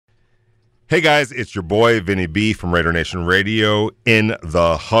Hey guys, it's your boy Vinny B from Raider Nation Radio in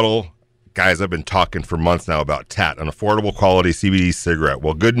the huddle. Guys, I've been talking for months now about TAT, an affordable quality CBD cigarette.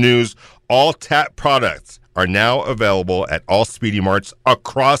 Well, good news, all TAT products are now available at all Speedy Marts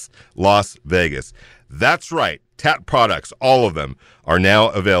across Las Vegas. That's right, TAT products, all of them, are now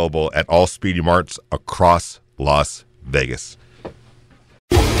available at all Speedy Marts across Las Vegas.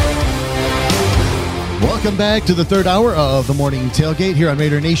 Welcome back to the third hour of the Morning Tailgate here on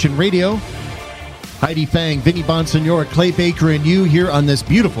Raider Nation Radio. Heidi Fang, Vinny Bonsignor, Clay Baker, and you here on this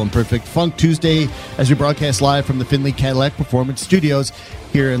beautiful and perfect Funk Tuesday as we broadcast live from the Findlay Cadillac Performance Studios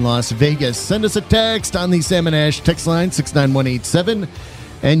here in Las Vegas. Send us a text on the Salmon Ash text line, 69187.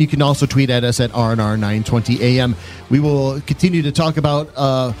 And you can also tweet at us at RNR920AM. We will continue to talk about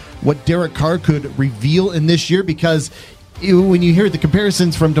what Derek Carr could reveal in this year, because when you hear the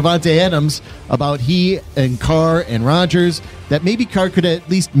comparisons from Davante Adams about he and Carr and Rodgers, that maybe Carr could at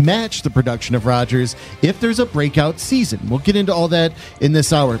least match the production of Rodgers if there's a breakout season. We'll get into all that in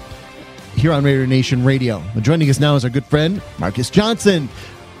this hour here on Raider Nation Radio. Joining us now is our good friend, Marcus Johnson,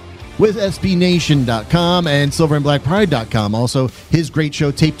 with SBNation.com and SilverandBlackPride.com. Also, his great show,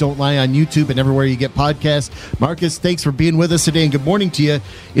 Tape Don't Lie, on YouTube and everywhere you get podcasts. Marcus, thanks for being with us today, and good morning to you.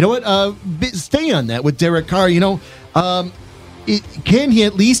 You know what? Stay on that with Derek Carr. Can he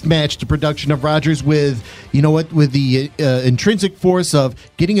at least match the production of Rodgers with the intrinsic force of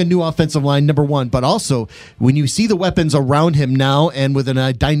getting a new offensive line, number one, but also when you see the weapons around him now and with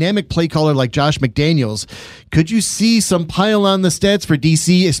a dynamic play caller like Josh McDaniels, could you see some pile on the stats for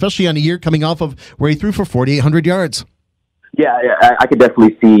DC, especially on a year coming off of where he threw for 4,800 yards? Yeah, I could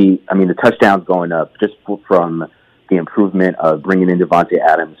definitely see, the touchdowns going up just from the improvement of bringing in Davante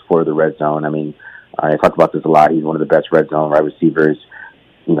Adams for the red zone. I talked about this a lot. He's one of the best red zone wide receivers,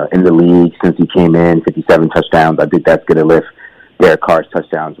 in the league since he came in. 57 touchdowns. I think that's going to lift Derek Carr's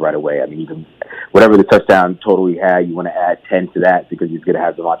touchdowns right away. Even whatever the touchdown total he had, you want to add 10 to that because he's going to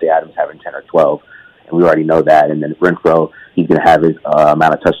have Davante Adams having 10 or 12, and we already know that. And then Renfro, he's going to have his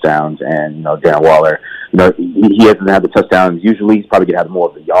amount of touchdowns, and Darren Waller, he hasn't had the touchdowns. Usually, he's probably going to have more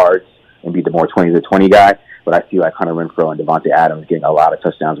of the yards and be the more 20 to 20 guy. But I feel like Hunter Renfro and Davante Adams getting a lot of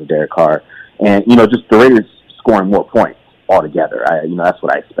touchdowns with Derek Carr. And, just the Raiders scoring more points altogether. That's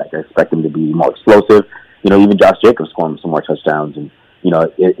what I expect. I expect them to be more explosive. Even Josh Jacobs scoring some more touchdowns. And,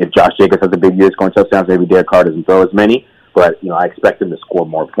 if Josh Jacobs has a big year scoring touchdowns, maybe Derek Carr doesn't throw as many. But, I expect them to score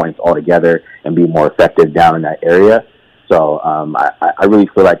more points altogether and be more effective down in that area. So I really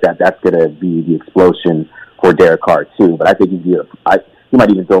feel like that's going to be the explosion for Derek Carr, too. But I think he might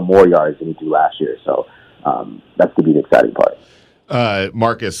even throw more yards than he did last year. So that's going to be the exciting part.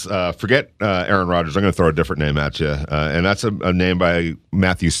 Marcus, forget Aaron Rodgers. I'm going to throw a different name at you, and that's a name by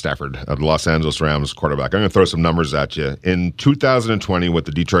Matthew Stafford of the Los Angeles Rams quarterback. I'm going to throw some numbers at you. In 2020 with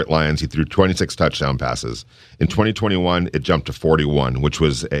the Detroit Lions, he threw 26 touchdown passes. In 2021, it jumped to 41, which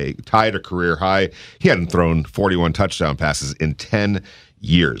was tied a career high. He hadn't thrown 41 touchdown passes in 10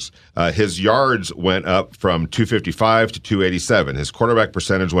 years. His yards went up from 255 to 287. His quarterback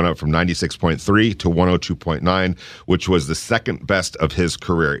percentage went up from 96.3 to 102.9, which was the second best of his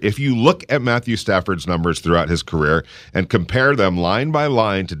career. If you look at Matthew Stafford's numbers throughout his career and compare them line by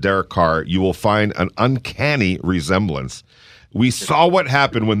line to Derek Carr, you will find an uncanny resemblance. We saw what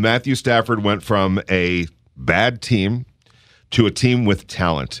happened when Matthew Stafford went from a bad team to a team with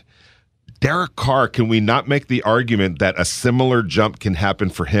talent. Derek Carr, can we not make the argument that a similar jump can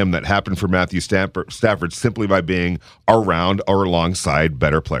happen for him that happened for Matthew Stafford simply by being around or alongside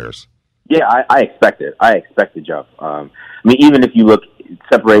better players? Yeah, I expect it. I expect the jump. Even if you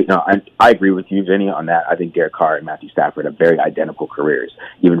separate, I agree with you, Vinny, on that. I think Derek Carr and Matthew Stafford have very identical careers,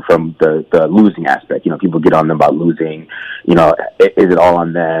 even from the losing aspect. People get on them about losing. Is it all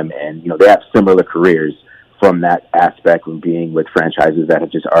on them? And, they have similar careers from that aspect of being with franchises that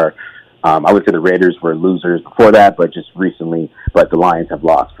just are – I would say the Raiders were losers before that, but just recently, but the Lions have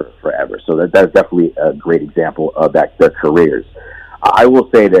lost forever. So that's definitely a great example of their careers. I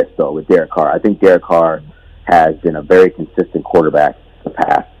will say this, though, with Derek Carr. I think Derek Carr has been a very consistent quarterback the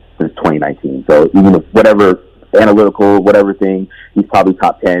past since 2019. So even if whatever analytical, whatever thing, he's probably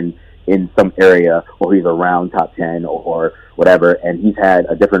top 10 in some area, or he's around top 10 or whatever, and he's had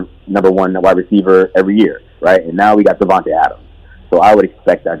a different number one wide receiver every year, right? And now we got Davante Adams. So I would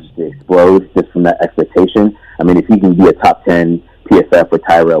expect that just to explode just from that expectation. If he can be a top 10 PFF with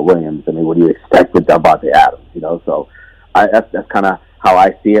Tyrell Williams, what do you expect with Davante Adams? So that's kind of how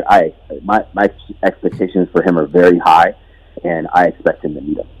I see it. My expectations for him are very high, and I expect him to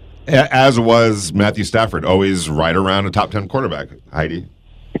meet them. As was Matthew Stafford, always right around a top 10 quarterback, Heidi.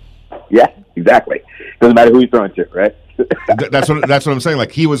 Yeah, exactly. Doesn't matter who he's throwing to, right? That's what I'm saying.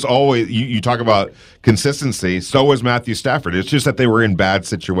 Like, he was always. You talk about consistency. So was Matthew Stafford. It's just that they were in bad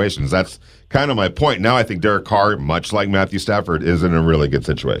situations. That's kind of my point. Now I think Derek Carr, much like Matthew Stafford, is in a really good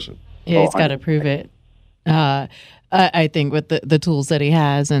situation. Yeah, he's got to prove it. I think with the tools that he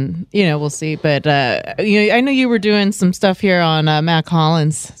has, and we'll see. But I know you were doing some stuff here on Mack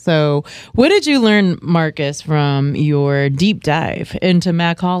Hollins. So, what did you learn, Marcus, from your deep dive into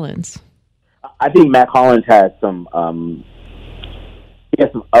Mack Hollins? I think Mack Hollins has some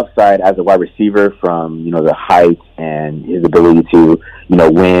upside as a wide receiver from the height and his ability to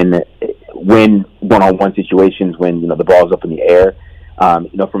win one-on-one situations when the ball's up in the air.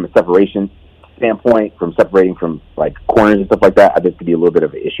 From a separation standpoint, from separating from like corners and stuff like that, I think could be a little bit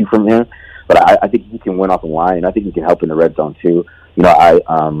of an issue from him. But I think he can win off the line, and I think he can help in the red zone too.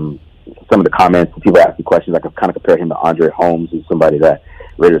 Some of the comments, people asking questions, I could kind of compare him to Andre Holmes, who's somebody that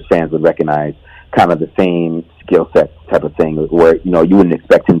Raiders fans would recognize, kind of the same skill set type of thing, where you wouldn't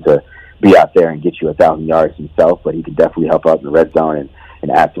expect him to be out there and get you 1,000 yards himself, but he can definitely help out in the red zone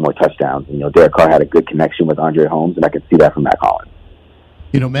and add some more touchdowns. Derek Carr had a good connection with Andre Holmes, and I could see that from Mack Hollins.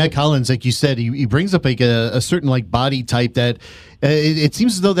 Mack Hollins, like you said, he brings up like a certain like body type that it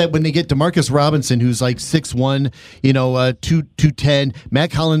seems as though that when they get Demarcus Robinson, who's like 6'1", 210,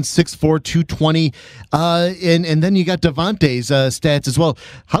 Mack Hollins 6'4", 220, and then you got Devontae's stats as well.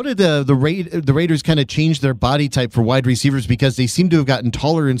 How did the Raiders kind of change their body type for wide receivers, because they seem to have gotten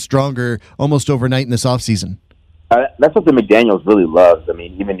taller and stronger almost overnight in this offseason? That's something McDaniels really loves. I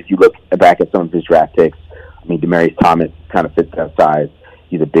mean, even if you look back at some of his draft picks, I mean, Demaryius Thomas kind of fits that size.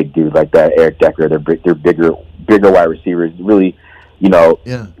 He's a big dude like that. Eric Decker, they're bigger wide receivers. Really, kind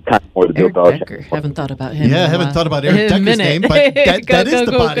of more the Bill Belichick. Decker. Haven't thought about him. Yeah, haven't thought about Eric Decker's name, but that is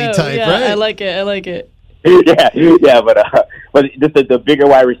the body type, yeah, right? I like it. but just the bigger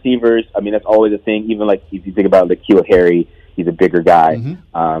wide receivers. I mean, that's always a thing. Even like if you think about N'Keal Harry, he's a bigger guy.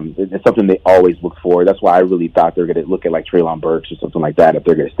 Mm-hmm. It's something they always look for. That's why I really thought they were going to look at like Treylon Burks or something like that if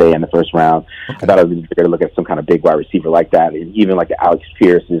they're going to stay in the first round. Okay. I thought I was going to look at some kind of big wide receiver like that, and even like the Alex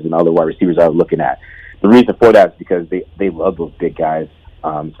Pierces and other wide receivers I was looking at. The reason for that is because they love those big guys,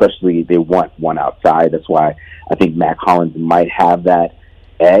 especially they want one outside. That's why I think Mack Hollins might have that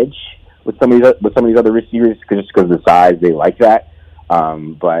edge with some of these other receivers, just because of the size. They like that.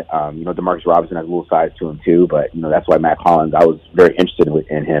 But Demarcus Robinson has a little size to him too. But that's why Mack Hollins, I was very interested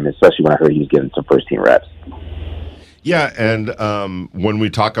in him, especially when I heard he was getting some first team reps. Yeah, and when we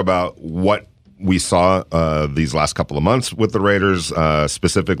talk about what we saw these last couple of months with the Raiders,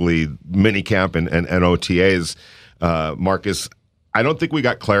 specifically minicamp and OTAs, Marcus, I don't think we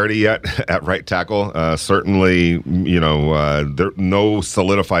got clarity yet at right tackle. Certainly, there no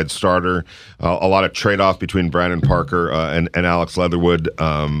solidified starter. A lot of trade-off between Brandon Parker and Alex Leatherwood.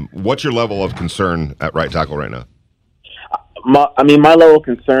 What's your level of concern at right tackle right now? My level of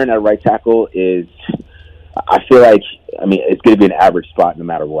concern at right tackle is, I feel like, it's going to be an average spot no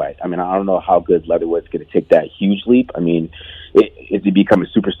matter what. I don't know how good Leatherwood's going to take that huge leap. Is he become a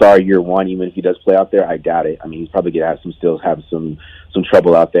superstar year one, even if he does play out there? I doubt it. He's probably going to have some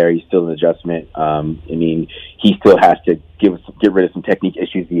trouble out there. He's still an adjustment. He still has to get rid of some technique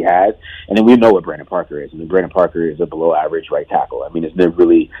issues he has. And then we know what Brandon Parker is. Brandon Parker is a below average right tackle. It's never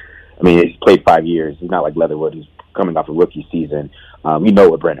really, he's played 5 years. He's not like Leatherwood, who's coming off a rookie season. We know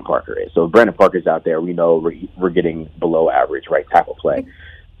what Brandon Parker is. So if Brandon Parker's out there, we know we're getting below average right tackle play.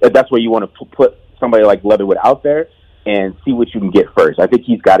 That's where you want to put somebody like Leatherwood out there and see what you can get first. I think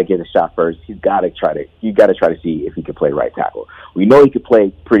he's got to get a shot first. You got to try to see if he can play right tackle. We know he could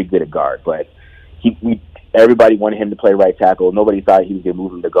play pretty good at guard, but everybody wanted him to play right tackle. Nobody thought he was going to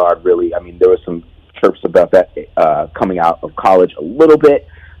move him to guard, really. There was some chirps about that coming out of college a little bit,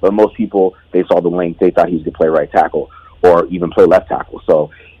 but most people, they saw the length. They thought he was going to play right tackle or even play left tackle. So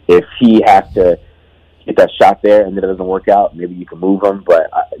if he has to get that shot there and then it doesn't work out, maybe you can move him, but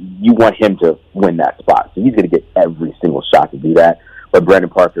you want him to win that spot. So he's going to get every single shot to do that. But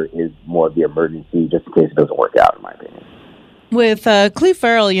Brandon Parker is more of the emergency just in case it doesn't work out, in my opinion. With Cleve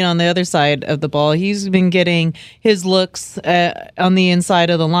Farrell, on the other side of the ball, he's been getting his looks on the inside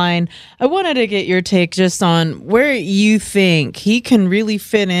of the line. I wanted to get your take just on where you think he can really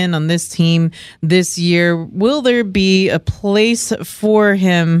fit in on this team this year. Will there be a place for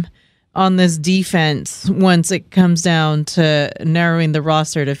him on this defense once it comes down to narrowing the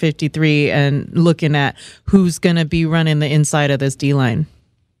roster to 53 and looking at who's going to be running the inside of this D-line?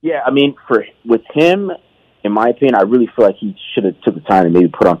 Yeah, with him, in my opinion, I really feel like he should have took the time to maybe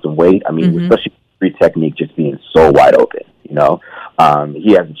put on some weight. Especially free technique just being so wide open, he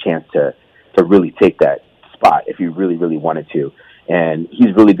has a chance to really take that spot if he really, really wanted to. And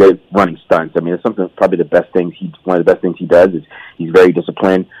he's really good at running stunts. I mean, it's something probably one of the best things he does is he's very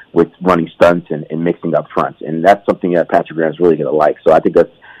disciplined with running stunts and mixing up fronts. And that's something that Patrick Graham's really going to like. So I think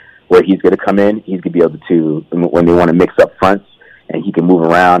that's where he's going to come in. He's going to be able to, when they want to mix up fronts and he can move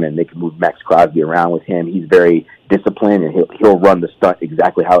around and they can move Max Crosby around with him, he's very disciplined and he'll run the stunt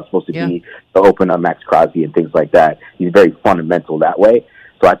exactly how it's supposed to be to open up Max Crosby and things like that. He's very fundamental that way.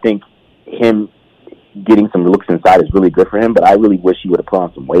 So I think him getting some looks inside is really good for him, but I really wish he would have put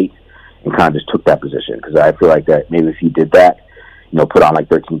on some weight and kind of just took that position, because I feel like that maybe if he did that, put on like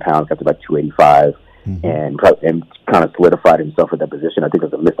 13 pounds, got to about 285, and kind of solidified himself at that position, I think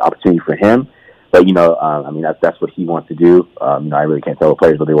it was a missed opportunity for him. But, I mean, that's what he wants to do. I really can't tell the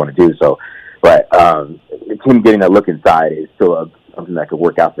players what they want to do. So, but him getting that look inside is still something that could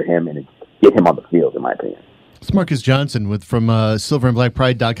work out for him and get him on the field, in my opinion. It's Marcus Johnson from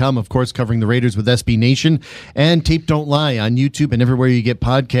silverandblackpride.com, of course, covering the Raiders with SB Nation and Tape Don't Lie on YouTube and everywhere you get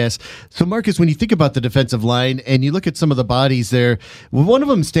podcasts. So, Marcus, when you think about the defensive line and you look at some of the bodies there, one of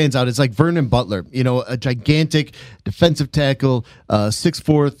them stands out. It's like Vernon Butler, a gigantic defensive tackle,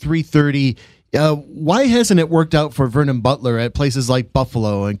 6'4", 330. Why hasn't it worked out for Vernon Butler at places like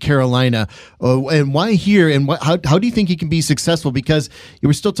Buffalo and Carolina? And why here? And how do you think he can be successful? Because you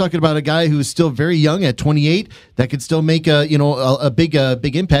were still talking about a guy who's still very young at 28 that could still make a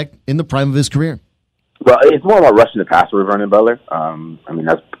big impact in the prime of his career. Well, it's more about rushing the passer with Vernon Butler. I mean,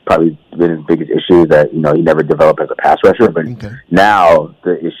 that's probably been his biggest issue, that, he never developed as a pass rusher. But now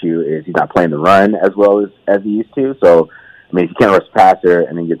the issue is he's not playing the run as well as he used to. So, I mean, if you can't rush the passer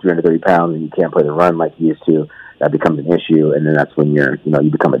and then you're 330 pounds and you can't play the run like you used to, that becomes an issue. And then that's when you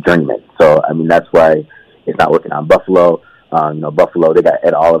become a journeyman. So, I mean, that's why it's not working on Buffalo. Buffalo, they got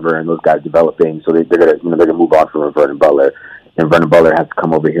Ed Oliver and those guys developing. So they're gonna move on from Vernon Butler. And Vernon Butler has to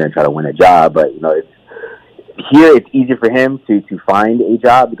come over here and try to win a job. But, it's easier for him to find a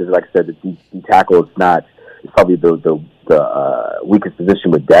job because, like I said, the tackle it's probably the weakest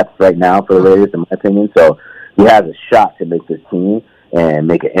position with depth right now for the Raiders, in my opinion. So he has a shot to make this team and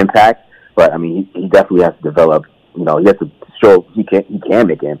make an impact, but I mean, he definitely has to develop. He has to show he can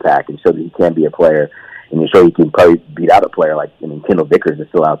make an impact and show that he can be a player, and show he can probably beat out a player like Kendall Vickers is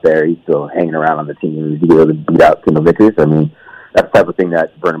still out there. He's still hanging around on the team. He's able to beat out Kendall Vickers. I mean, that's the type of thing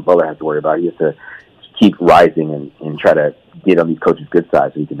that Vernon Butler has to worry about. He has to keep rising and try to get on these coaches' good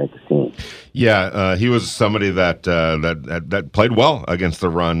side so he can make this team. Yeah, he was somebody that played well against the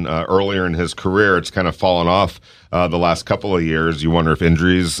run earlier in his career. It's kind of fallen off the last couple of years. You wonder if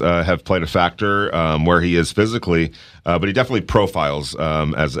injuries have played a factor where he is physically, but he definitely profiles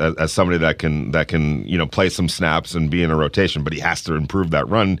as somebody that can play some snaps and be in a rotation. But he has to improve that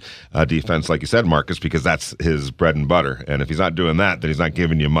run defense, like you said, Marcus, because that's his bread and butter. And if he's not doing that, then he's not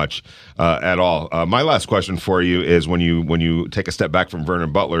giving you much at all. My last question for you is when you take a step back from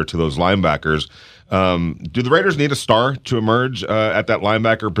Vernon Butler to those linebackers. Do the Raiders need a star to emerge at that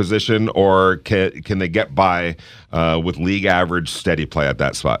linebacker position, or can they get by with league average steady play at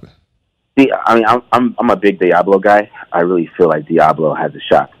that spot? See, I mean, I'm a big Diablo guy. I really feel like Diablo has a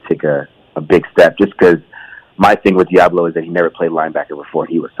shot to take a big step, just because my thing with Diablo is that he never played linebacker before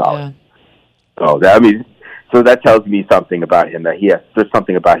he was solid. Yeah. So that tells me something about him, that there's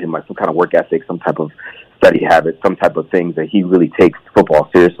something about him, like some kind of work ethic, some type of study habit, some type of things that he really takes football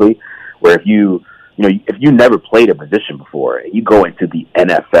seriously. Where if you never played a position before, and you go into the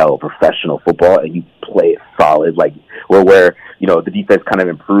NFL, professional football, and you play it solid, like where the defense kind of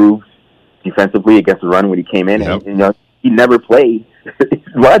improved defensively against the run when he came in, and he never played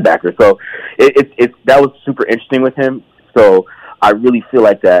linebacker. So that was super interesting with him. So I really feel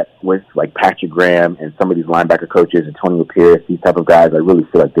like that with like Patrick Graham and some of these linebacker coaches, Antonio Pierce, these type of guys, I really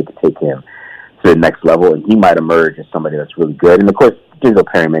feel like they could take him to the next level, and he might emerge as somebody that's really good. And of course, Denzel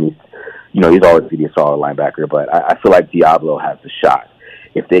Perryman, he's always going to be a solid linebacker, but I feel like Diablo has the shot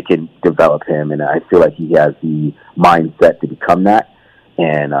if they can develop him, and I feel like he has the mindset to become that,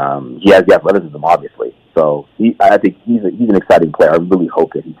 and he has the athleticism, obviously. So I think he's an exciting player. I really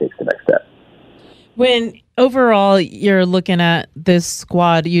hope that he takes the next step. When overall you're looking at this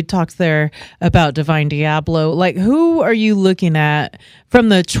squad, you talked there about Divine Diablo. Like, who are you looking at from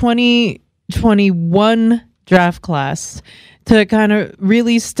the 2021 draft class to kind of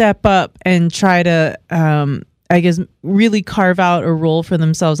really step up and try to, really carve out a role for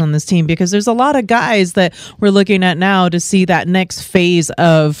themselves on this team? Because there's a lot of guys that we're looking at now to see that next phase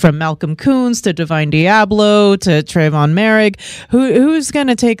of, from Malcolm Koonce to Divine Diablo to Trayvon Merrick. Who's going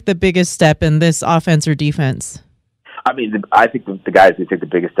to take the biggest step in this offense or defense? I mean, I think the guys who take the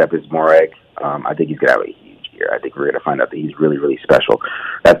biggest step is Morag. I think he's going to have a huge year. I think we're going to find out that he's really, really special.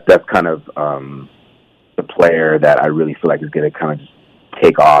 That's kind of the player that I really feel like is going to kind of just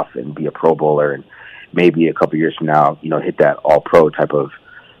take off and be a Pro Bowler, and maybe a couple years from now, hit that All-Pro type of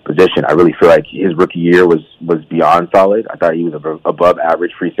position. I really feel like his rookie year was beyond solid. I thought he was above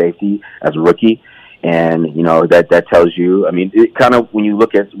average free safety as a rookie. And, that tells you, it kind of, when you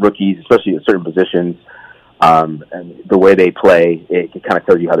look at rookies, especially at certain positions, and the way they play, it kind of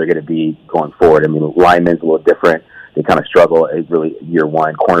tells you how they're going to be going forward. Linemen's a little different. They kind of struggle really year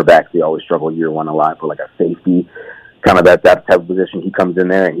one. Cornerbacks, they always struggle year one a lot for like a safety, kind of that type of position. He comes in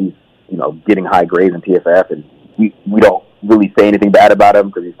there and he's, getting high grades in PFF, and we don't really say anything bad about him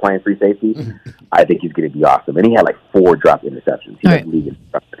because he's playing free safety. I think he's going to be awesome. And he had like 4 dropped interceptions. He led the league in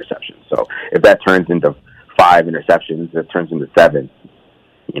dropped interceptions. So if that turns into 5 interceptions, that turns into 7,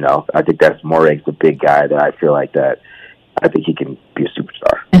 I think that's Moraig's the big guy that I feel like that I think he can be a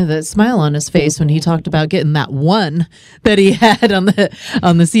superstar. And the smile on his face when he talked about getting that one that he had on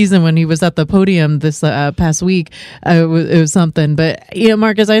the season when he was at the podium this past week, it was something. But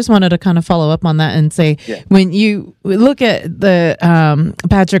Marcus, I just wanted to kind of follow up on that and say, when you look at the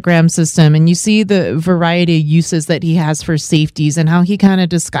Patrick Graham system and you see the variety of uses that he has for safeties and how he kind of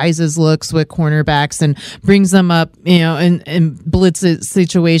disguises looks with cornerbacks and brings them up, in blitz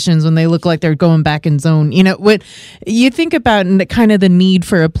situations when they look like they're going back in zone. What you think about kind of the need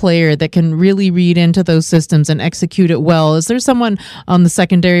for a player that can really read into those systems and execute it well. Is there someone on the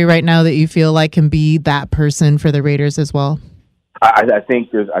secondary right now that you feel like can be that person for the Raiders as well? I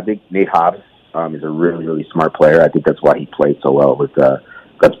think Nate Hobbs is a really, really smart player. I think that's why he played so well with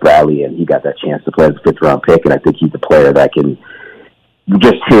Gus Bradley, and he got that chance to play as a 5th-round pick. And I think he's a player that can,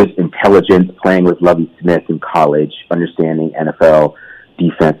 just his intelligence, playing with Lovie Smith in college, understanding NFL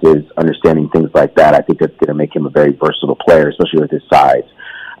defenses, understanding things like that, I think that's going to make him a very versatile player, especially with his size.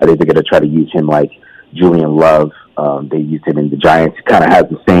 I think they're going to try to use him like Julian Love. They used him in the Giants. He kind of has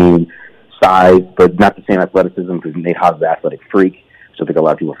the same size, but not the same athleticism because Nate Hobbs is an athletic freak, so I think a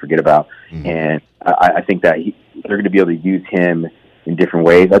lot of people forget about. And I think that they're going to be able to use him in different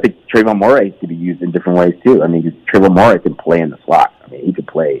ways. I think Trayvon Moraig could be used in different ways too. Trayvon Moraig can play in the slot. He could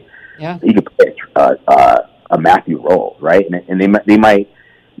play. Yeah. He could play a Matthew role, right? And they might,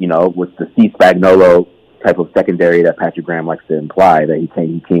 with the Steve Spagnuolo type of secondary that Patrick Graham likes to imply that he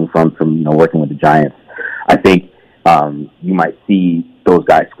came from working with the Giants. I think you might see those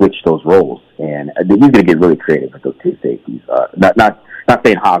guys switch those roles, and he's going to get really creative with those 2 safeties. Not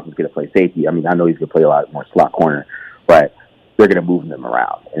saying Hobbs is going to play safety. I know he's going to play a lot more slot corner, but they're going to move them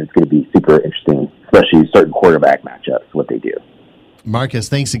around, and it's going to be super interesting, especially certain quarterback matchups, what they do. Marcus,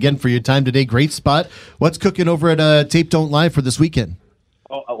 thanks again for your time today. Great spot. What's cooking over at Tape Don't Lie for this weekend?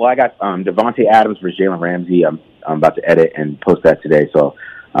 Oh, well, I got Devontae Adams versus Jalen Ramsey. I'm about to edit and post that today, so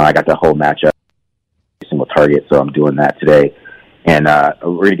I got the whole matchup, single target, so I'm doing that today. And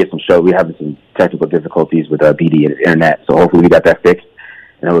we're going to get some shows. We're having some technical difficulties with BD and internet, so hopefully we got that fixed,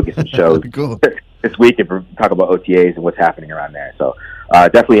 and then we'll get some shows cool. this week and talk about OTAs and what's happening around there. So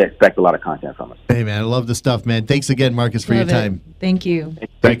definitely expect a lot of content from us. Hey, man, I love the stuff, man. Thanks again, Marcus, for your time. Thank you.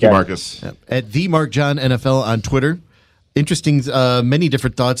 Thank you, Marcus. At the Mark John NFL on Twitter. Interesting, many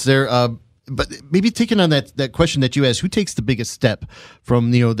different thoughts there. But maybe taking on that question that you asked, who takes the biggest step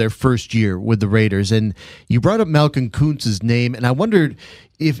from their first year with the Raiders? And you brought up Malcolm Koontz's name, and I wondered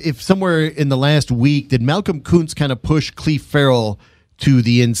if somewhere in the last week did Malcolm Koonce kind of push Cleve Farrell to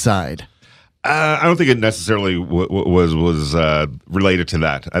the inside? I don't think it necessarily was related to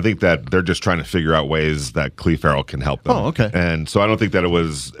that. I think that they're just trying to figure out ways that Cleve Farrell can help them. Oh, okay. And so I don't think that it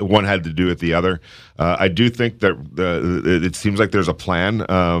was one had to do with the other. I do think that it seems like there's a plan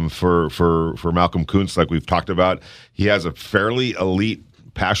for Malcolm Koonce, like we've talked about. He has a fairly elite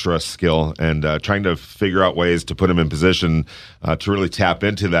pass rush skill, and trying to figure out ways to put him in position to really tap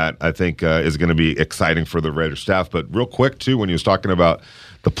into that, I think, is going to be exciting for the Raiders staff. But real quick, too, when he was talking about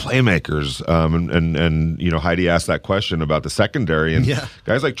the playmakers, and Heidi asked that question about the secondary, and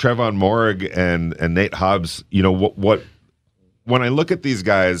guys like Trayvon Moraig and Nate Hobbs, what when I look at these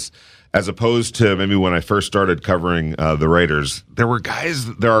guys, as opposed to maybe when I first started covering the Raiders, there are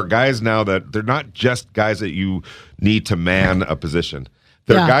guys now that they're not just guys that you need to man a position.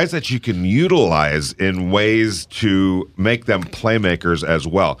 They're guys that you can utilize in ways to make them playmakers as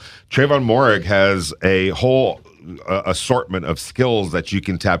well. Trayvon Moraig has a whole assortment of skills that you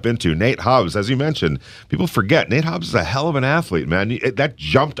can tap into. Nate Hobbs, as you mentioned, people forget, Nate Hobbs is a hell of an athlete, man. That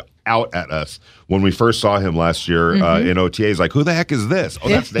jumped out at us when we first saw him last year in OTAs. Like, who the heck is this? Oh,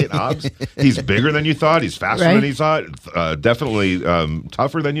 that's Nate Hobbs. He's bigger than you thought. He's faster than you thought. Definitely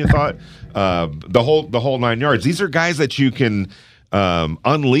tougher than you thought. The whole 9 yards. These are guys that you can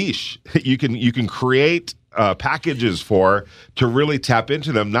unleash. You can create packages for to really tap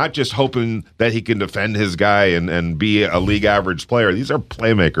into them, not just hoping that he can defend his guy and be a league average player. These are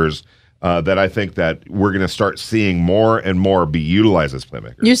playmakers that I think that we're going to start seeing more and more be utilized as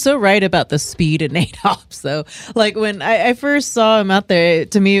playmakers. You're so right about the speed of Nate Hobbs, though. Like when I first saw him out there,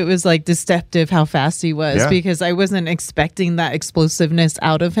 to me it was like deceptive how fast he was because I wasn't expecting that explosiveness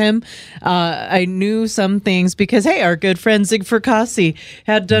out of him. I knew some things because, hey, our good friend Zig Fracassi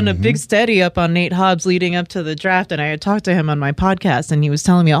had done a big study up on Nate Hobbs leading up to the draft, and I had talked to him on my podcast, and he was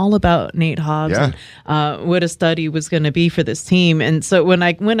telling me all about Nate Hobbs and what a study was going to be for this team. And so when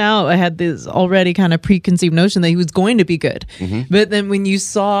I went out, I had this already kind of preconceived notion that he was going to be good. But then when you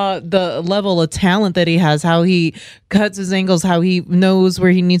saw the level of talent that he has, how he cuts his angles, how he knows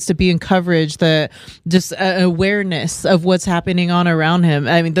where he needs to be in coverage, the just awareness of what's happening on around him.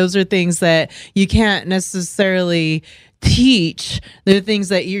 I mean, those are things that you can't necessarily teach. They're things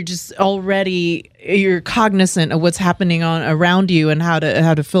that you're cognizant of what's happening on around you and how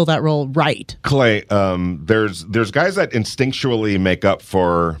to fill that role right. Clay, there's guys that instinctually make up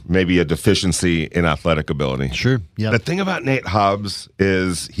for maybe a deficiency in athletic ability. Sure. Yeah. The thing about Nate Hobbs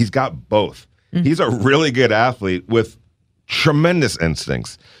is he's got both. He's a really good athlete with tremendous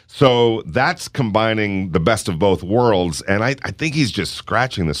instincts. So that's combining the best of both worlds. And I think he's just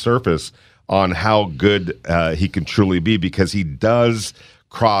scratching the surface on how good he can truly be, because he does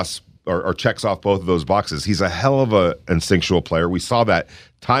cross or checks off both of those boxes. He's a hell of a instinctual player. We saw that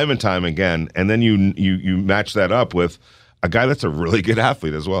time and time again. And then you match that up with a guy that's a really good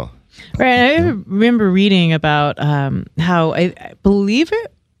athlete as well. Right. I remember reading about how I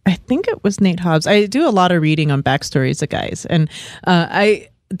think it was Nate Hobbs. I do a lot of reading on backstories of guys. And I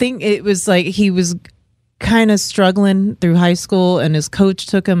think it was like he was kind of struggling through high school, and his coach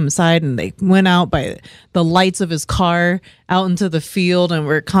took him aside and they went out by the lights of his car out into the field and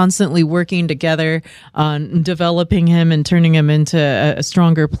were constantly working together on developing him and turning him into a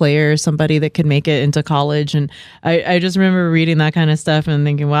stronger player, somebody that could make it into college. And I just remember reading that kind of stuff and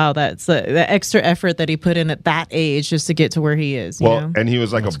thinking, wow, that's the extra effort that he put in at that age just to get to where he is. And he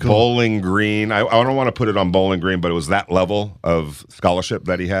was like that's Bowling Green. I don't want to put it on Bowling Green, but it was that level of scholarship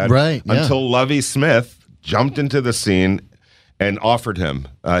that he had. Right. Yeah. Until Lovie Smith jumped into the scene and offered him.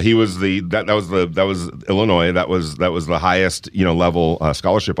 He was that was Illinois. That was the highest level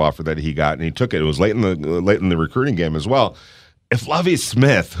scholarship offer that he got, and he took it. It was late in the recruiting game as well. If Lovie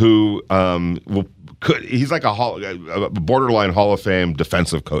Smith, who he's like a borderline Hall of Fame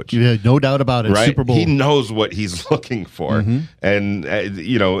defensive coach. Yeah, no doubt about it. Right? Super Bowl. He knows what he's looking for, and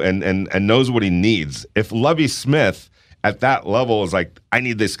and knows what he needs. If Lovie Smith at that level is like, I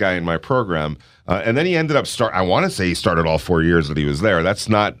need this guy in my program. And then he ended up I want to say he started all 4 years that he was there. That's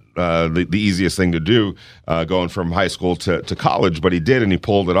not the easiest thing to do, going from high school to college, but he did, and he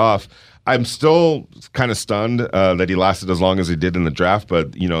pulled it off. I'm still kind of stunned that he lasted as long as he did in the draft,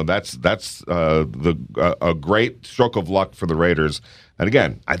 but that's a great stroke of luck for the Raiders. And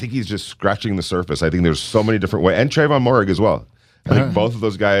again, I think he's just scratching the surface. I think there's so many different ways, and Trayvon Moehrig as well. I think both of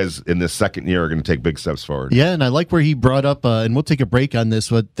those guys in this second year are going to take big steps forward. Yeah, and I like where he brought up, and we'll take a break on this,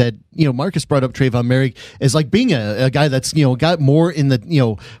 but that, Marcus brought up Trayvon Moehrig as like being a guy that's, got more in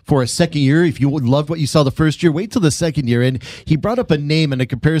the, for a second year. If you loved what you saw the first year, wait till the second year. And he brought up a name and a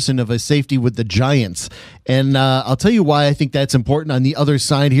comparison of a safety with the Giants. And I'll tell you why I think that's important on the other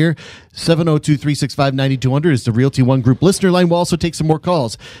side here. 702-365-9200 is the Realty One Group listener line. We'll also take some more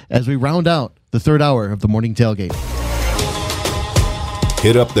calls as we round out the third hour of the Morning Tailgate.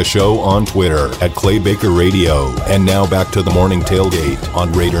 Hit up the show on Twitter at Clay Baker Radio. And now back to the Morning Tailgate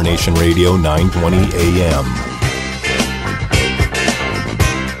on Raider Nation Radio 920 AM.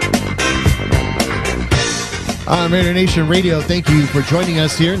 On Raider Nation Radio, thank you for joining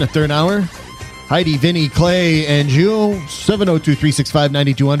us here in the third hour. Heidi, Vinny, Clay, and Jewel.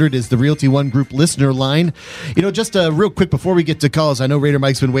 702-365-9200 is the Realty One Group listener line. Just real quick before we get to calls, I know Raider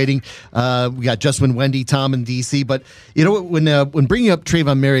Mike's been waiting. We got Justin, Wendy, Tom, and DC. But when bringing up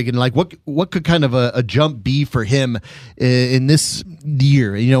Trayvon Moehrig and like what could kind of a jump be for him in this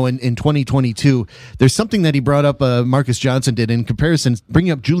year, in 2022, there's something that he brought up. Marcus Johnson did in comparison,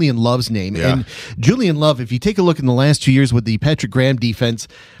 bringing up Julian Love's name. Yeah. And Julian Love, if you take a look in the last 2 years with the Patrick Graham defense,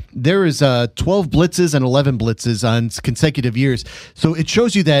 there is 12 blitzes and 11 blitzes on consecutive years. So it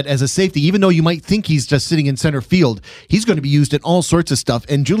shows you that as a safety, even though you might think he's just sitting in center field, he's going to be used in all sorts of stuff.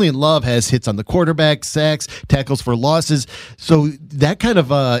 And Julian Love has hits on the quarterback, sacks, tackles for losses. So that kind of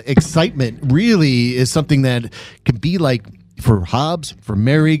excitement really is something that can be like for Hobbs, for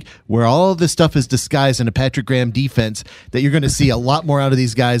Moehrig, where all of this stuff is disguised in a Patrick Graham defense, that you're going to see a lot more out of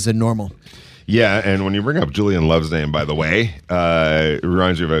these guys than normal. Yeah, and when you bring up Julian Love's name, by the way, it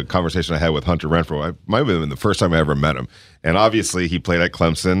reminds me of a conversation I had with Hunter Renfrow. I might have been the first time I ever met him. And obviously, he played at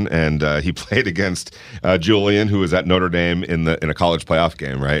Clemson, and he played against Julian, who was at Notre Dame in a college playoff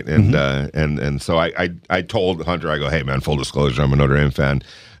game, right? And and so I told Hunter, I go, hey, man, full disclosure, I'm a Notre Dame fan.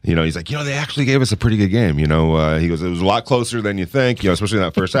 You know, he's like, they actually gave us a pretty good game. You know, he goes, it was a lot closer than you think, especially in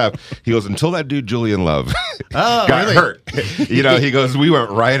that first half. He goes, until that dude, Julian Love, got hurt. He goes, we went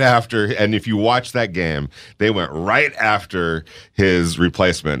right after, and if you watch that game, they went right after his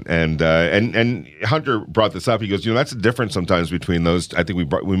replacement. And Hunter brought this up. He goes, that's a difference sometimes between those. I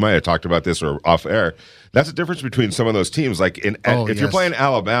think we might have talked about this or off air. That's the difference between some of those teams. Like if you're playing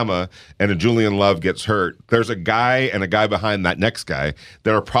Alabama and a Julian Love gets hurt, there's a guy and a guy behind that next guy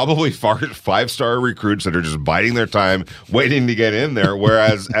that are probably 5-star recruits that are just biding their time, waiting to get in there.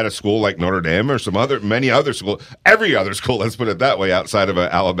 Whereas at a school like Notre Dame or many other schools, every other school, let's put it that way, outside of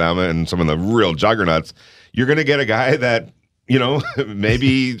Alabama and some of the real juggernauts, you're going to get a guy that,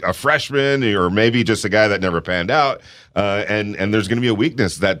 maybe a freshman or maybe just a guy that never panned out. And there's going to be a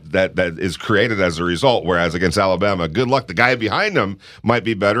weakness that is created as a result. Whereas against Alabama, good luck. The guy behind him might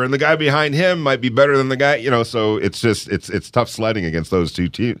be better, and the guy behind him might be better than the guy. So it's just it's tough sledding against those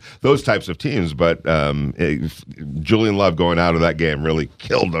those types of teams. But Julian Love going out of that game really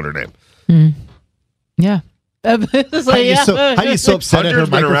killed Notre Dame. Yeah. How are you so upset at her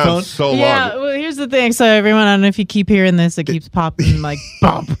Hunter's been microphone? around so long. Yeah, well, here's the thing. So everyone, I don't know if you keep hearing this, it keeps popping like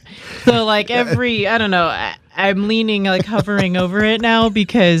bump. So like I don't know, I'm leaning like hovering over it now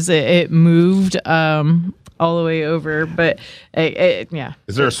because it moved all the way over. But yeah.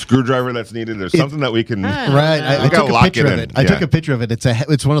 Is there a screwdriver that's needed? There's something that we can. Right. I took a picture of it. I took a picture of it.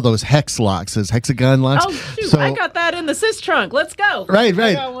 It's one of those hex locks, those hexagon locks. Oh, shoot. I got that in the sys trunk. Let's go. Right.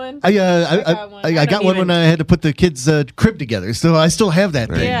 I got one. I got one when I had to put the kids' crib together, so I still have that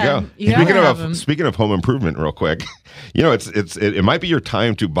thing. There you go. Speaking of home improvement, real quick, it might be your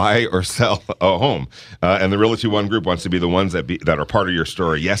time to buy or sell a home, and the Realty One Group wants to be the ones that are part of your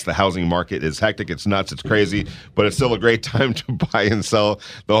story. Yes, the housing market is hectic, it's nuts, it's crazy, but it's still a great time to buy and sell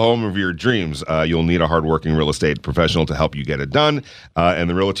the home of your dreams. You'll need a hardworking real estate professional to help you get it done, and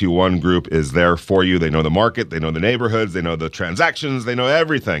the Realty One Group is there for you. They know the market, they know the neighborhoods, they know the transactions, they know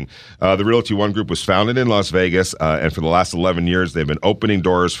everything. The Realty One Group was founded in Las Vegas, and for the last 11 years, they've been opening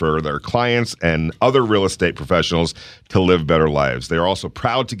doors for their clients and other real estate professionals to live better lives. They are also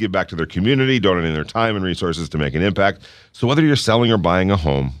proud to give back to their community, donating their time and resources to make an impact. So whether you're selling or buying a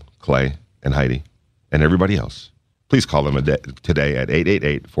home, Clay and Heidi and everybody else, please call them today at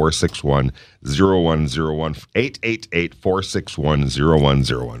 888-461-0101,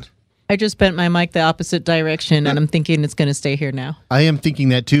 888-461-0101. I just bent my mic the opposite direction, and I'm thinking it's going to stay here now. I am thinking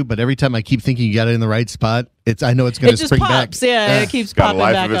that too, but every time I keep thinking you got it in the right spot, I know it's going to spring pops. back. Yeah, it keeps got a popping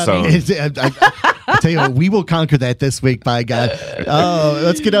life back of its on own. me. I tell you what, we will conquer that this week, by God.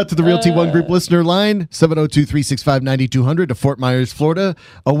 Let's get out to the Realty One Group listener line. 702-365-9200 to Fort Myers, Florida.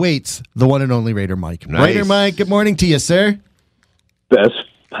 Awaits the one and only Raider Mike. Nice. Raider Mike, good morning to you, sir. Best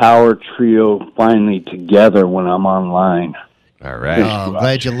power trio finally together when I'm online. All right. I'm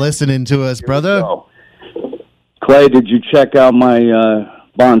glad you're listening to us, brother. So, Clay, did you check out my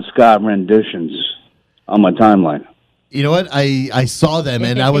Bon Scott renditions on my timeline? You know what? I saw them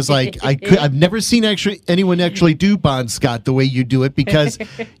and I was like, I've never seen anyone actually do Bon Scott the way you do it, because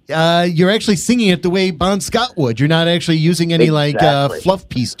you're actually singing it the way Bon Scott would. You're not actually using any fluff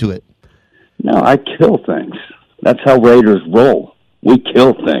piece to it. No, I kill things. That's how Raiders roll. We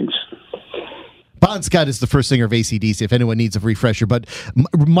kill things. Bon Scott is the first singer of AC/DC, if anyone needs a refresher, but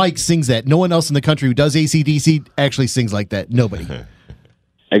Mike sings that. No one else in the country who does AC/DC actually sings like that. Nobody.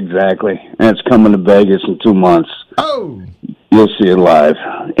 Exactly. And it's coming to Vegas in 2 months. Oh! You'll see it live.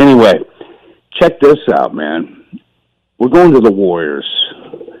 Anyway, check this out, man. We're going to the Warriors.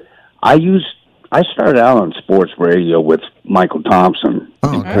 I started out on sports radio with Michael Thompson.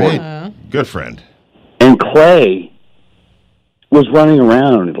 Oh, great. Good friend. And Clay was running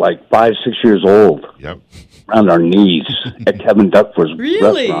around like 5, 6 years old. Yep. Around our knees at Kevin Duckworth's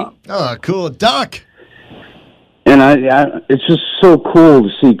restaurant. Oh, cool. Duck! And it's just so cool to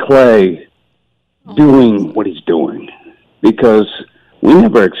see Clay doing what he's doing, because we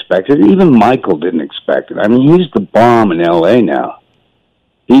never expected it. Even Michael didn't expect it. I mean, he's the bomb in L.A. now.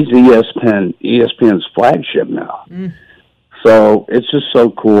 He's ESPN's flagship now. So it's just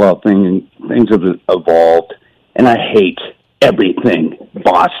so cool how things have evolved. And I hate everything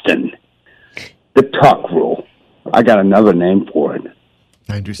Boston. The tuck rule. I got another name for it.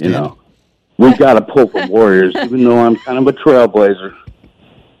 I understand. We've got to pull for Warriors, even though I'm kind of a trailblazer.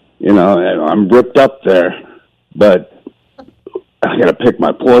 I'm ripped up there. But I got to pick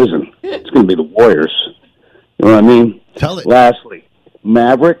my poison. It's going to be the Warriors. You know what I mean? Tell it. Lastly,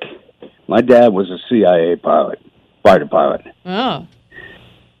 Maverick. My dad was a CIA pilot, fighter pilot. Oh.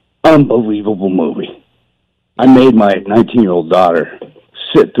 Unbelievable movie. I made my 19-year-old daughter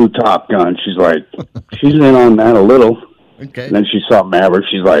sit through Top Gun. She's like, she's in on that a little. Okay. And then she saw Maverick.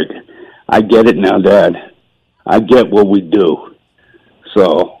 She's like, I get it now, Dad. I get what we do.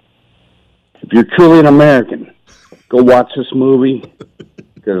 So, if you're truly an American, go watch this movie,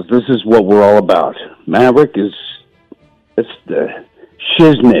 because this is what we're all about. Maverick it's the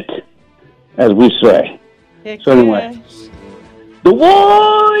shiznit, as we say. Heck So anyway, the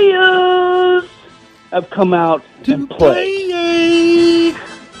Warriors have come out and played.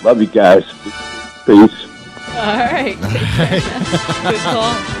 Love you guys. Peace. All right. Good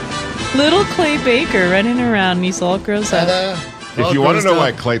call. Little Clay Baker running around, and he's all gross up. If you want to know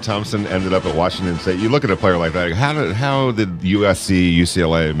why Klay Thompson ended up at Washington State, you look at a player like that. How did USC,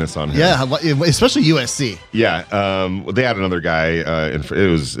 UCLA miss on him? Yeah, especially USC. Yeah, they had another guy. It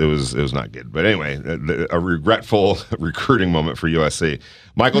was not good. But anyway, a regretful recruiting moment for USC.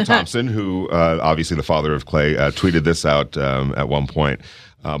 Michael Thompson, who obviously the father of Clay, tweeted this out at one point.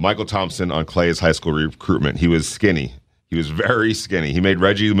 Michael Thompson on Clay's high school recruitment. He was skinny. He was very skinny. He made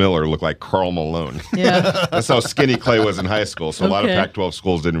Reggie Miller look like Karl Malone. Yeah. That's how skinny Clay was in high school. So a lot of Pac-12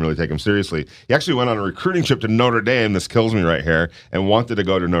 schools didn't really take him seriously. He actually went on a recruiting trip to Notre Dame. This kills me right here. And wanted to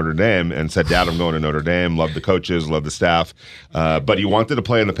go to Notre Dame and said, Dad, I'm going to Notre Dame. Love the coaches, love the staff. But he wanted to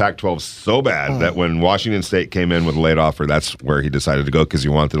play in the Pac-12 so bad that when Washington State came in with a late offer, that's where he decided to go because he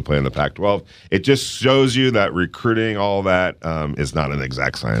wanted to play in the Pac-12. It just shows you that recruiting, all that, is not an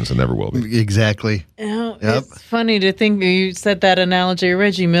exact science and never will be. Exactly. It's funny to think you said that analogy,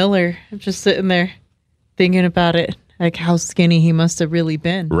 Reggie Miller. I'm just sitting there thinking about it, like how skinny he must have really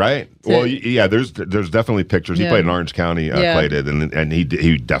been. Right. Well, yeah. There's definitely pictures. He played in Orange County. Clay did, and he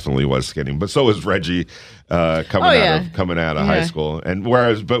definitely was skinny. But so was Reggie coming out of high school. And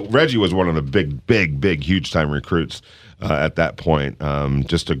but Reggie was one of the big, huge time recruits at that point.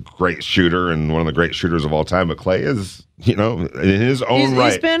 Just a great shooter and one of the great shooters of all time. But Clay is, in his own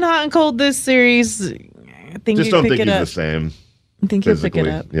right. He's been hot and cold this series. I think just don't think he's the same. I think he'll pick it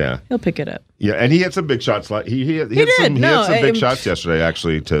up. Yeah, he'll pick it up. Yeah, and he had some big shots. He had some big shots yesterday,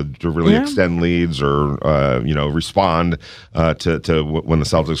 actually, to really extend leads or respond to when the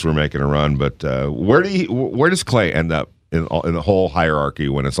Celtics were making a run. But where does Clay end up in the whole hierarchy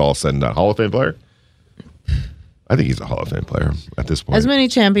when it's all said and done? Hall of Fame player? I think he's a Hall of Fame player at this point. As many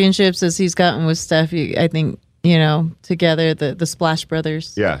championships as he's gotten with Steph, I think together the Splash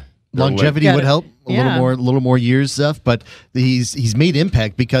Brothers. Yeah. Longevity would help a little more years, Zeph, but he's made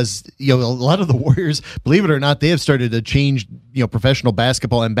impact because a lot of the Warriors, believe it or not, they have started to change professional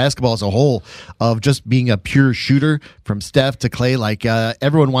basketball and basketball as a whole of just being a pure shooter from Steph to Clay. Like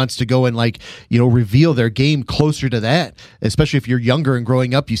everyone wants to go and reveal their game closer to that, especially if you're younger and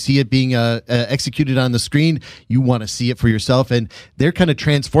growing up. You see it being executed on the screen. You want to see it for yourself, and they're kind of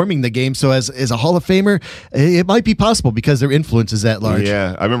transforming the game. So as a Hall of Famer, it might be possible because their influence is that large.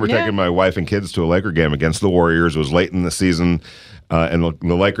 Yeah, I remember taking my wife and kids to a Laker game against the Warriors. It was late in the season, and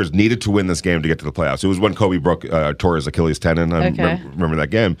the Lakers needed to win this game to get to the playoffs. It was when Kobe tore his Achilles tendon. I remember that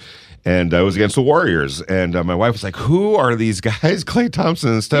game. And it was against the Warriors. And my wife was like, who are these guys, Klay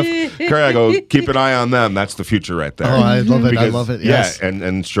Thompson and Steph Curry? I go, keep an eye on them. That's the future right there. Oh, I love it. I love it. Yes. Yeah,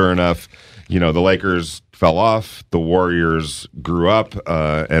 and sure enough, the Lakers fell off. The Warriors grew up,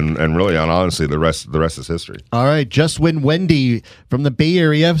 and really, honestly, the rest is history. All right, Just Win Wendy from the Bay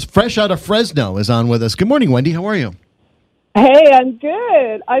Area, fresh out of Fresno, is on with us. Good morning, Wendy. How are you? Hey, I'm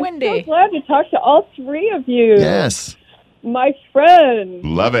good. I'm Wendy. so glad to talk to all three of you. Yes, my friends.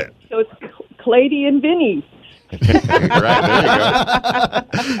 Love it. So it's Clady and Vinny. Right,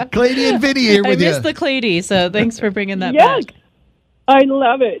 there you go. Clady and Vinny here with you. I missed the Clady, so thanks for bringing that Yes, back. I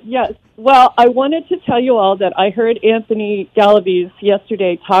love it. Yes. Well, I wanted to tell you all that I heard Anthony Galaviz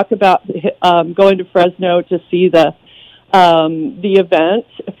yesterday talk about going to Fresno to see the event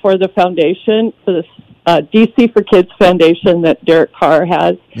for the foundation, for the DC for Kids Foundation that Derek Carr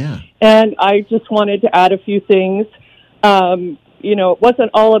has. Yeah. And I just wanted to add a few things. It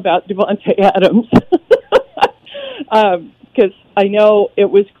wasn't all about Devontae Adams, because I know it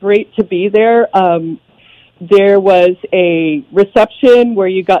was great to be there. There was a reception where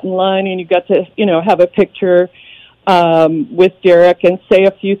you got in line and you got to, have a picture with Derek and say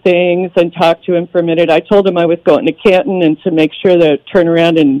a few things and talk to him for a minute. I told him I was going to Canton and to make sure to turn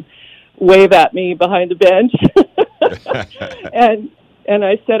around and wave at me behind the bench. And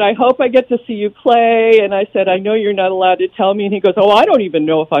I said, I hope I get to see you play. And I said, I know you're not allowed to tell me. And he goes, oh, I don't even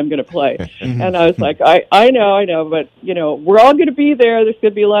know if I'm going to play. And I was like, I know. But, we're all going to be there. There's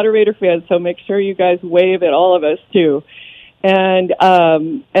going to be a lot of Raider fans. So make sure you guys wave at all of us, too. And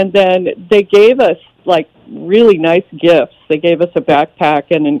then they gave us, really nice gifts. They gave us a backpack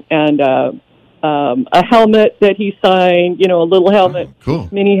and a helmet that he signed, a little helmet, cool.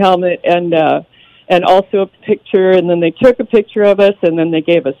 Mini helmet, and also a picture, and then they took a picture of us, and then they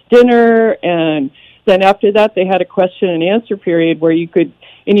gave us dinner, and then after that they had a question and answer period where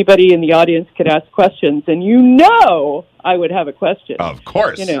anybody in the audience could ask questions, and I would have a question. Of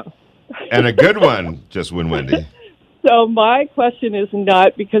course. And a good one, just win Wendy. So my question is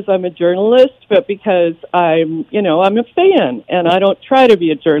not because I'm a journalist, but because I'm a fan, and I don't try to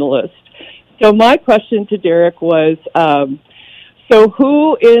be a journalist. So my question to Derek was, so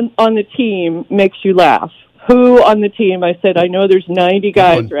who on the team makes you laugh? Who on the team? I said, I know there's 90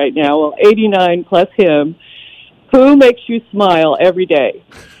 guys right now, well, 89 plus him. Who makes you smile every day?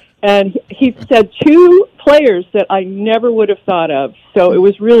 And he said 2 players that I never would have thought of. So it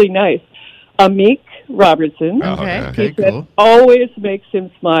was really nice. Amik Robertson. Okay. He said, cool. always makes him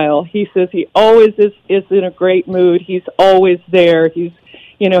smile. He says he always is in a great mood. He's always there. He's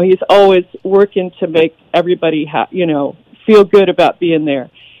always working to make everybody feel good about being there.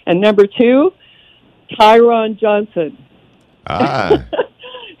 And number 2, Tyron Johnson.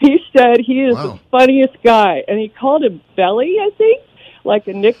 He said he is the funniest guy, and he called him Belly, I think, like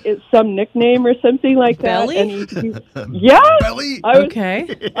some nickname or something like Belly? that. And yeah, Belly.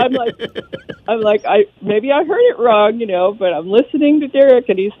 Okay. I'm like, maybe I heard it wrong, but I'm listening to Derek,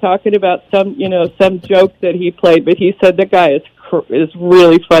 and he's talking about some joke that he played, but he said the guy is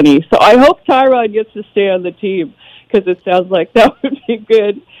really funny. So I hope Tyron gets to stay on the team, because it sounds like that would be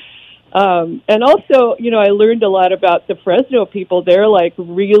good. And also, I learned a lot about the Fresno people. They're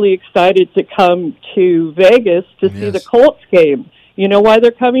really excited to come to Vegas to see the Colts game. You know why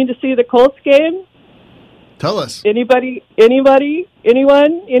they're coming to see the Colts game? Tell us. Anybody? Anyone?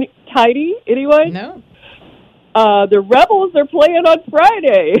 Heidi? Anyone? No. The Rebels are playing on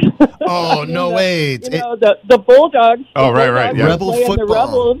Friday. Oh, no way. The Bulldogs. Oh, right. Yeah. Rebel playing football. The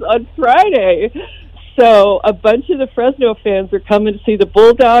Rebels on Friday. So a bunch of the Fresno fans are coming to see the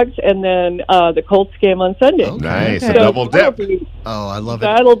Bulldogs and then the Colts game on Sunday. Okay. Nice. Okay. Double dip. I love it.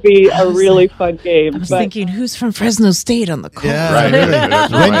 That'll be a really fun game. I was thinking, who's from Fresno State on the call? Yeah, Right. really.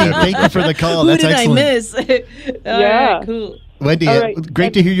 That's Wendy, right. thank you for the call. Who That's did excellent. I miss? All Yeah. right, cool. Wendy, All right.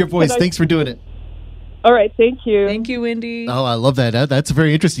 great to hear your voice. Can I- Thanks for doing it. All right, thank you. Thank you, Wendy. Oh, I love that. That's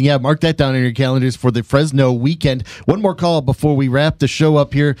very interesting. Yeah, mark that down on your calendars for the Fresno weekend. One more call before we wrap the show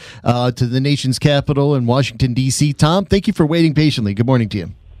up here to the nation's capital in Washington, D.C. Tom, thank you for waiting patiently. Good morning to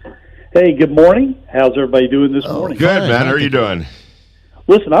you. Hey, good morning. How's everybody doing this morning? Good, Fine, man. How are you doing?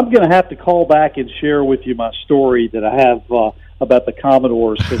 Listen, I'm going to have to call back and share with you my story that I have about the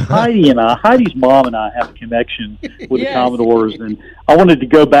Commodores, because Heidi's mom and I have a connection with the Commodores, and I wanted to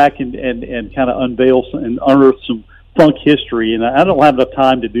go back and kind of unveil and unearth some funk history, and I don't have enough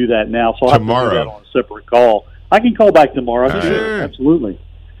time to do that now, so I'll have to do that on a separate call. I can call back tomorrow. Sure. Absolutely.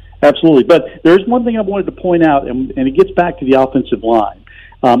 But there's one thing I wanted to point out, and it gets back to the offensive line.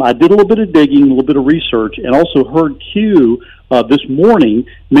 I did a little bit of digging, a little bit of research, and also heard Q this morning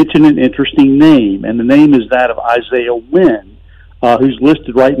mention an interesting name, and the name is that of Isaiah Wynn, who's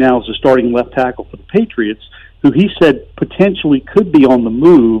listed right now as the starting left tackle for the Patriots, who he said potentially could be on the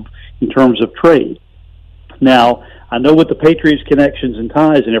move in terms of trade. Now, I know with the Patriots' connections and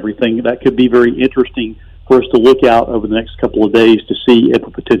ties and everything, that could be very interesting for us to look out over the next couple of days to see if a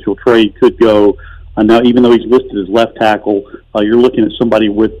potential trade could go. Now, even though he's listed as left tackle, you're looking at somebody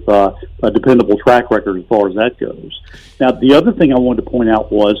with a dependable track record as far as that goes. Now, the other thing I wanted to point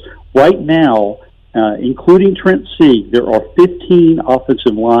out was right now, including Trent Sieg, there are 15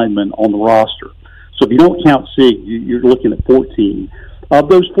 offensive linemen on the roster. So if you don't count Sieg, you're looking at 14. Of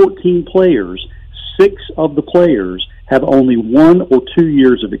those 14 players, 6 of the players have only 1 or 2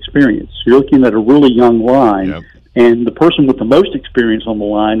 years of experience. So you're looking at a really young line, Yep. and the person with the most experience on the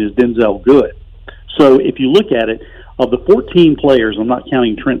line is Denzel Good. So if you look at it, of the 14 players, I'm not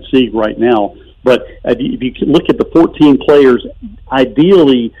counting Trent Sieg right now, but if you look at the 14 players,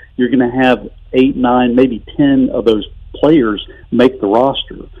 ideally you're going to have 8, 9, maybe 10 of those players make the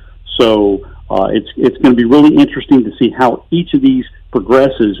roster. So it's going to be really interesting to see how each of these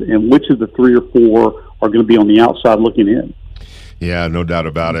progresses and which of the 3 or 4 are going to be on the outside looking in. Yeah, no doubt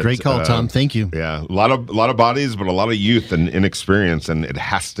about it. Great call, Tom. Thank you. Yeah, a lot of bodies, but a lot of youth and inexperience, and it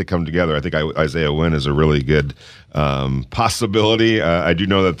has to come together. I think Isaiah Wynn is a really good possibility. I do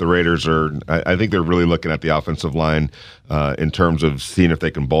know that the Raiders are. I think they're really looking at the offensive line in terms of seeing if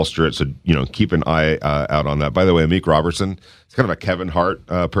they can bolster it. So, keep an eye out on that. By the way, Amik Robertson, it's kind of a Kevin Hart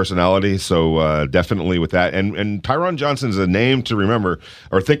personality. So definitely with that. And Tyron Johnson's a name to remember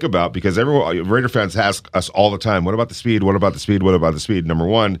or think about, because Raider fans ask us all the time, what about the speed? What about the speed? What about the speed? Number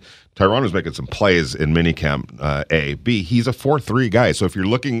one, Tyron was making some plays in minicamp, A. B, he's a 4.3 guy. So if you're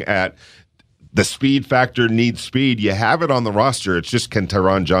looking at the speed factor, needs speed, you have it on the roster. It's just, can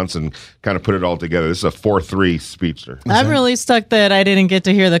Tyron Johnson kind of put it all together? This is a 4.3 speedster. I'm really stuck that I didn't get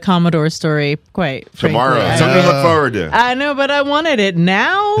to hear the Commodore story quite tomorrow. frankly. Something to look forward to. I know, but I wanted it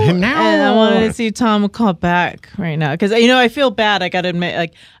now. And I wanted to see Tom call back right now. Because, I feel bad. I got to admit,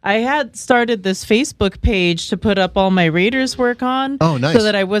 like, I had started this Facebook page to put up all my Raiders work on. Oh, nice. So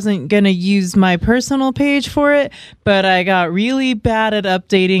that I wasn't going to use my personal page for it. But I got really bad at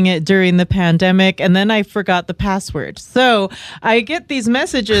updating it during the pandemic. And then I forgot the password. So I get these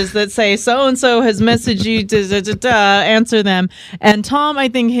messages that say, so-and-so has messaged you, answer them. And Tom, I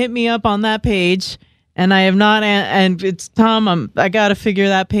think, hit me up on that page. And I have not, and it's Tom. I got to figure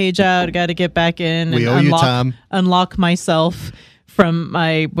that page out. I got to get back in and unlock myself from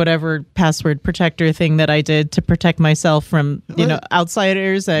my whatever password protector thing that I did to protect myself from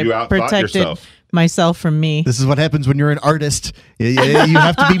outsiders. I protected yourself. Myself from me. This is what happens when you're an artist. You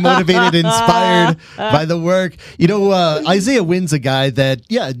have to be motivated, inspired by the work. Isaiah Wynn's a guy that,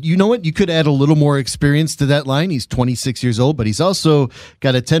 you know what? You could add a little more experience to that line. He's 26 years old, but he's also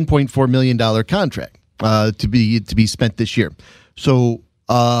got a $10.4 million contract to be spent this year. So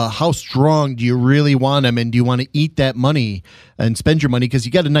how strong do you really want him, and do you want to eat that money and spend your money? Because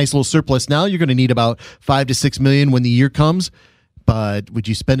you got a nice little surplus now. You're going to need about $5 to $6 million when the year comes. But would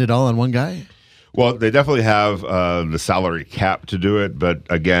you spend it all on one guy? Well, they definitely have the salary cap to do it, but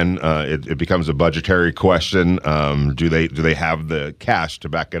again, it becomes a budgetary question. Do they have the cash to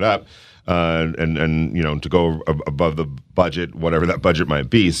back it up, and to go above the budget, whatever that budget might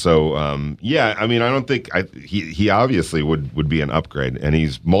be? So I don't think he obviously would be an upgrade, and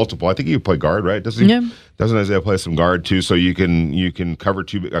he's multiple. I think he would play guard, right? Doesn't he? Yeah. Doesn't Isaiah play some guard too? So you can cover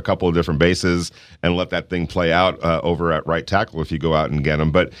a couple of different bases and let that thing play out over at right tackle if you go out and get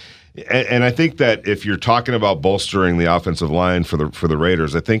him, but. And I think that if you're talking about bolstering the offensive line for the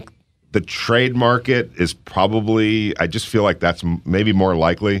Raiders, I think the trade market is probably, I just feel like that's maybe more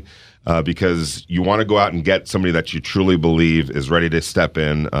likely because you want to go out and get somebody that you truly believe is ready to step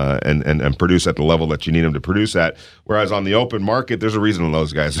in and produce at the level that you need them to produce at. Whereas on the open market, there's a reason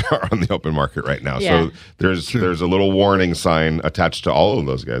those guys are on the open market right now. Yeah. So there's a little warning sign attached to all of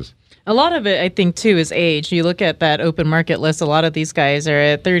those guys. A lot of it, I think, too, is age. You look at that open market list, a lot of these guys are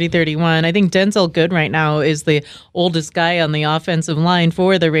at 30, 31. I think Denzel Good right now is the oldest guy on the offensive line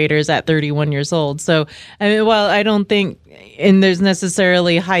for the Raiders at 31 years old. So, while I don't think there's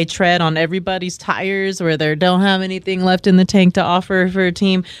necessarily high tread on everybody's tires where they don't have anything left in the tank to offer for a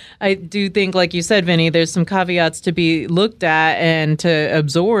team, I do think, like you said, Vinny, there's some caveats to be looked at and to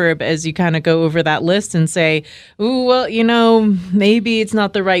absorb as you kind of go over that list and say, ooh, well, maybe it's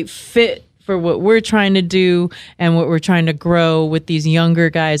not the right fit for what we're trying to do and what we're trying to grow with these younger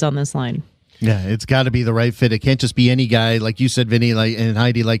guys on this line. Yeah, it's got to be the right fit. It can't just be any guy, like you said, Vinny, and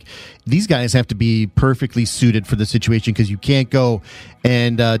Heidi. Like, these guys have to be perfectly suited for the situation, because you can't go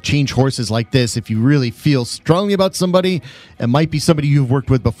and change horses like this if you really feel strongly about somebody. It might be somebody you've worked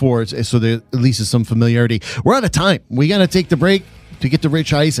with before, so there at least is some familiarity. We're out of time. We got to take the break to get to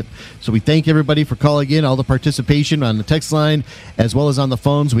Rich Eisen. So we thank everybody for calling in, all the participation on the text line as well as on the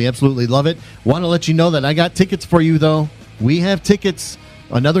phones. We absolutely love it. Want to let you know that I got tickets for you, though. We have tickets.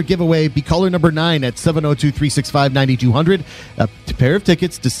 Another giveaway. Be caller number 9 at 702-365-9200. A pair of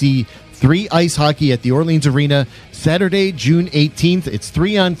tickets to see 3 ice hockey at the Orleans Arena Saturday, June 18th. It's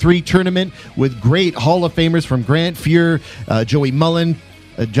 3-on-3 tournament with great Hall of Famers from Grant Fuhr, Joey Mullen,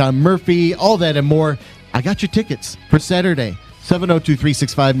 John Murphy, all that and more. I got your tickets for Saturday.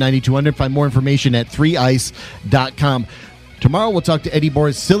 702-365-9200. Find more information at 3ice.com. Tomorrow we'll talk to Eddie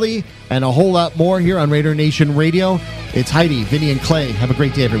Boris-Silly and a whole lot more here on Raider Nation Radio. It's Heidi, Vinny, and Clay. Have a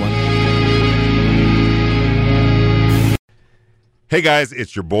great day, everyone. Hey, guys,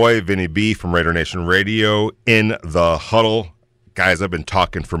 it's your boy, Vinny B. from Raider Nation Radio in the huddle. Guys, I've been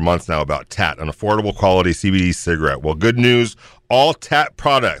talking for months now about TAT, an affordable quality CBD cigarette. Well, good news, all TAT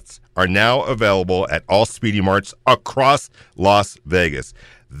products are now available at all Speedy Marts across Las Vegas.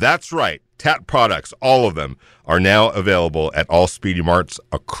 That's right. TAT products, all of them, are now available at all Speedy Marts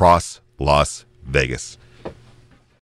across Las Vegas.